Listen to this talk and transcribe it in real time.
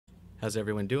How's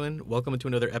everyone doing? Welcome to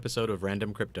another episode of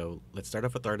Random Crypto. Let's start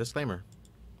off with our disclaimer.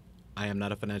 I am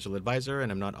not a financial advisor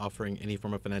and I'm not offering any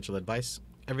form of financial advice.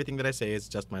 Everything that I say is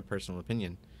just my personal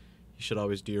opinion. You should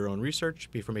always do your own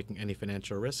research before making any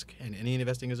financial risk, and any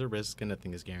investing is a risk and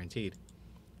nothing is guaranteed.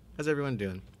 How's everyone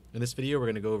doing? In this video, we're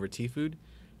going to go over T-Food.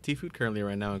 T-Food currently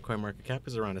right now in CoinMarketCap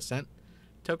is around a cent.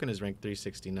 Token is ranked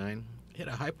 369. Hit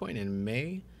a high point in May. I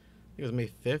think it was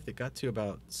May 5th. It got to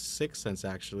about 6 cents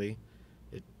actually.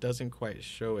 It doesn't quite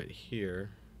show it here,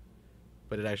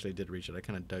 but it actually did reach it. I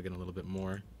kind of dug in a little bit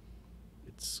more.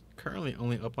 It's currently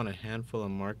only up on a handful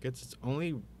of markets. It's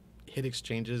only hit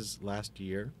exchanges last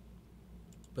year.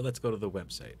 But let's go to the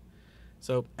website.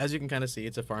 So as you can kind of see,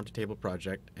 it's a farm to table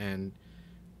project, and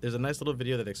there's a nice little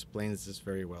video that explains this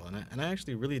very well. And I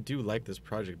actually really do like this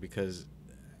project because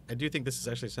I do think this is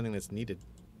actually something that's needed.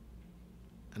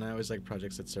 And I always like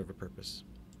projects that serve a purpose.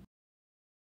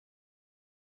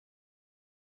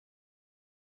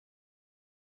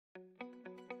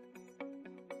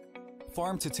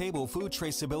 Farm-to-table food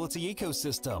traceability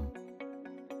ecosystem.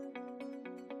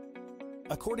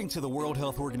 According to the World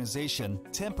Health Organization,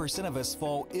 10% of us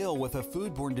fall ill with a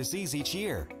foodborne disease each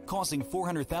year, causing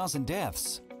 400,000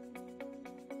 deaths.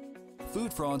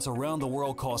 Food frauds around the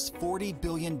world cost $40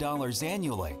 billion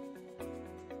annually.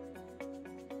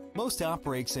 Most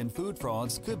outbreaks in food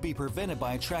frauds could be prevented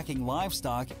by tracking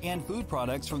livestock and food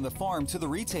products from the farm to the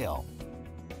retail.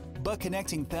 But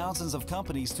connecting thousands of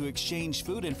companies to exchange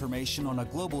food information on a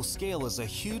global scale is a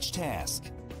huge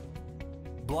task.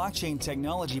 Blockchain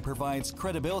technology provides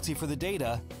credibility for the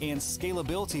data and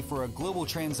scalability for a global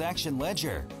transaction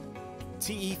ledger.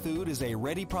 TE Food is a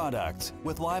ready product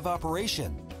with live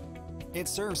operation. It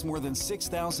serves more than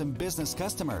 6,000 business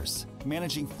customers,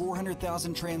 managing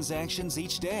 400,000 transactions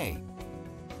each day.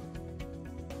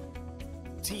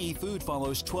 TE Food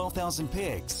follows 12,000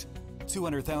 pigs,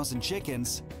 200,000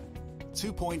 chickens,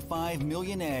 2.5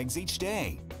 million eggs each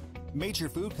day. Major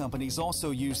food companies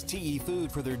also use TE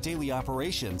Food for their daily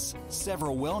operations,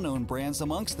 several well-known brands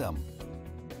amongst them.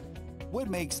 What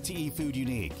makes TE Food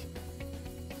unique?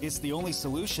 It's the only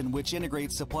solution which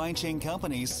integrates supply chain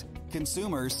companies,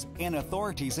 consumers, and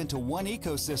authorities into one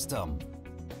ecosystem.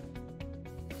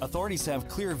 Authorities have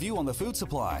clear view on the food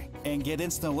supply and get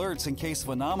instant alerts in case of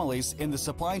anomalies in the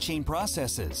supply chain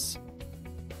processes.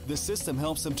 The system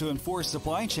helps them to enforce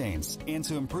supply chains and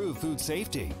to improve food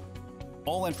safety.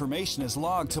 All information is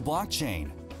logged to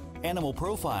blockchain, animal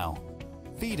profile,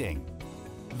 feeding,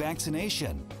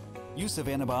 vaccination, use of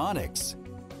antibiotics,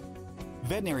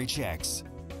 veterinary checks,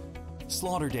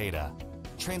 slaughter data,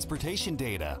 transportation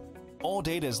data. All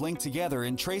data is linked together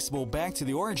and traceable back to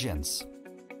the origins.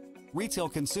 Retail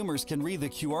consumers can read the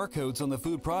QR codes on the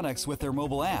food products with their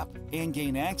mobile app and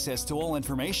gain access to all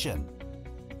information.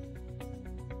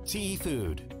 TE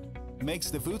Food makes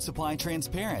the food supply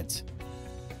transparent,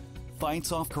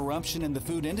 fights off corruption in the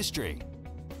food industry,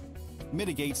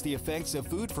 mitigates the effects of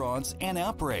food frauds and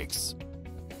outbreaks,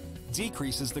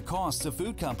 decreases the costs of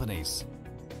food companies,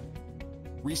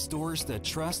 restores the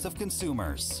trust of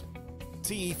consumers.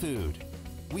 TE Food.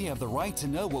 We have the right to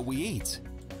know what we eat.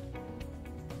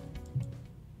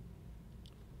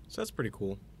 So that's pretty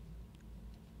cool.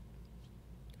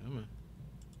 Come on.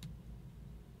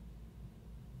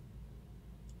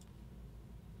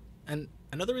 And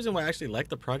another reason why I actually like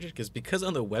the project is because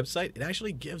on the website, it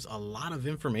actually gives a lot of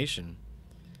information.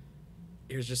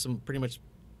 Here's just some pretty much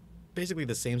basically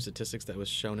the same statistics that was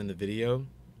shown in the video.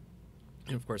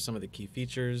 And of course, some of the key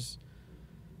features.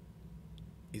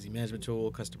 Easy management tool,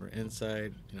 customer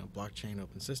insight, blockchain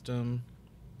open system.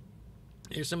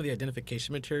 Here's some of the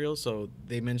identification materials. So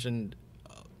they mentioned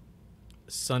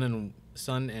sun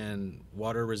and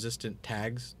water resistant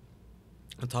tags.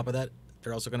 On top of that,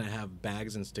 they're also going to have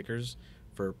bags and stickers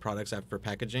for products for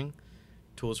packaging,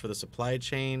 tools for the supply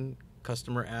chain,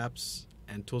 customer apps,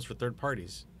 and tools for third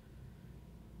parties.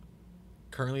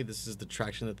 Currently, this is the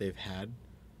traction that they've had,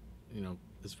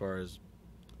 as far as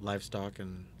livestock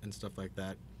and stuff like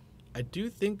that. I do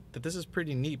think that this is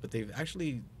pretty neat, but they've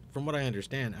actually, from what I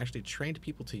understand, actually trained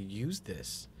people to use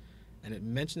this. And it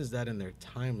mentions that in their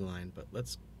timeline, but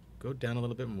let's go down a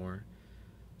little bit more.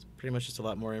 Pretty much just a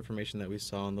lot more information that we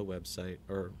saw on the website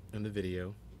or in the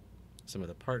video. Some of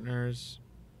the partners.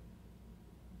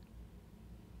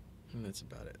 And that's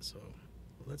about it. So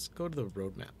let's go to the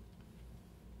roadmap.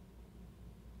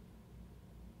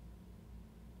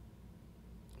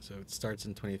 So it starts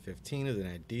in 2015 with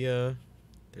an idea.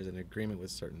 There's an agreement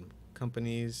with certain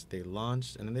companies. They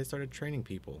launched and then they started training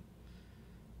people.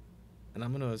 And I'm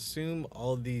going to assume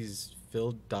all of these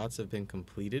filled dots have been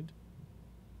completed.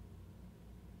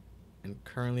 And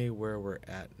currently where we're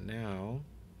at now,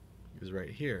 is right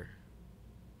here.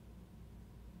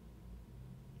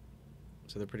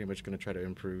 So they're pretty much going to try to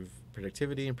improve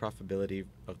productivity and profitability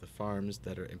of the farms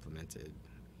that are implemented.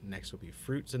 Next will be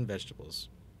fruits and vegetables.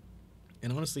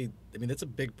 And honestly, I mean, that's a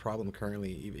big problem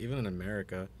currently, even in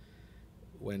America,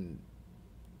 when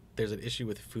there's an issue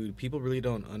with food. People really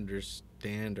don't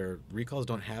understand, or recalls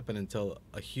don't happen until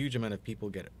a huge amount of people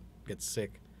get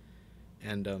sick.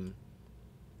 And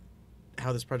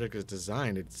how this project is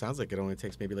designed, it sounds like it only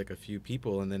takes maybe like a few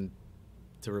people, and then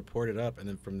to report it up, and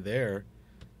then from there,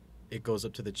 it goes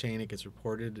up to the chain, it gets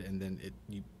reported, and then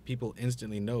people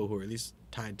instantly know, who are at least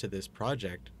tied to this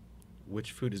project,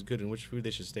 which food is good and which food they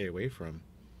should stay away from.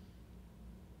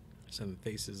 Some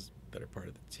faces that are part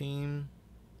of the team.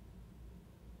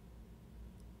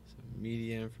 Some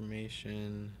media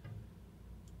information.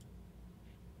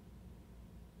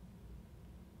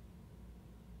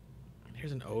 And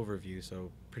here's an overview.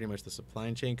 So pretty much the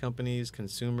supply chain companies,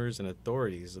 consumers, and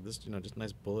authorities. So this, just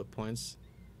nice bullet points.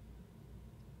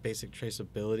 Basic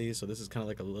traceability. So this is kind of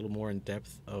like a little more in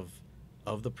depth of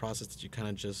the process that you kind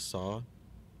of just saw.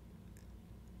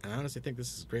 And I honestly think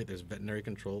this is great. There's veterinary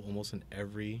control almost in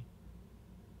every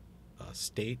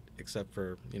state, except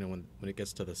for when it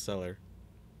gets to the seller.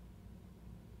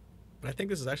 But I think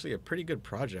this is actually a pretty good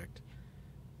project.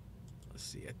 Let's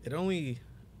see. It only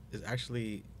is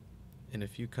actually in a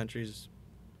few countries,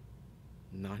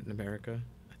 not in America.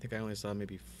 I think I only saw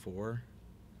maybe 4.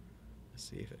 Let's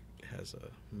see if it has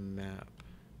a map.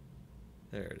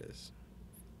 There it is.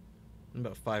 In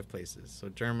about 5 places. So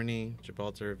Germany,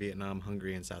 Gibraltar, Vietnam,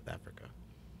 Hungary, and South Africa.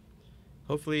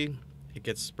 Hopefully it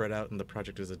gets spread out and the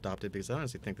project is adopted, because I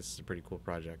honestly think this is a pretty cool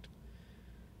project.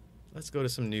 Let's go to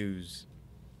some news.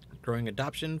 Growing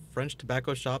adoption, French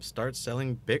tobacco shops start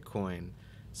selling Bitcoin.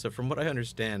 So from what I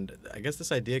understand, I guess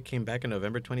this idea came back in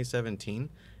November 2017,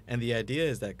 and the idea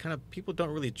is that kind of people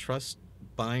don't really trust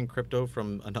buying crypto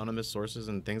from anonymous sources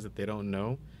and things that they don't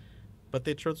know, but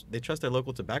they trust their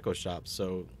local tobacco shops.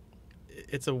 So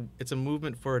it's a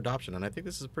movement for adoption, and I think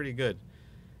this is pretty good.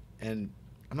 And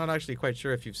I'm not actually quite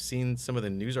sure if you've seen some of the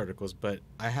news articles, but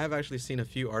I have actually seen a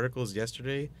few articles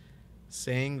yesterday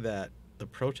saying that the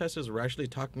protesters were actually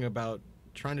talking about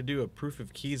trying to do a proof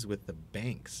of keys with the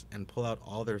banks and pull out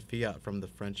all their fiat from the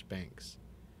French banks.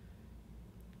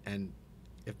 And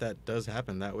if that does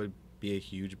happen, that would be a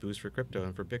huge boost for crypto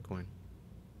and for Bitcoin.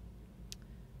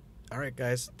 All right,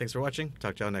 guys, thanks for watching.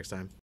 Talk to y'all next time.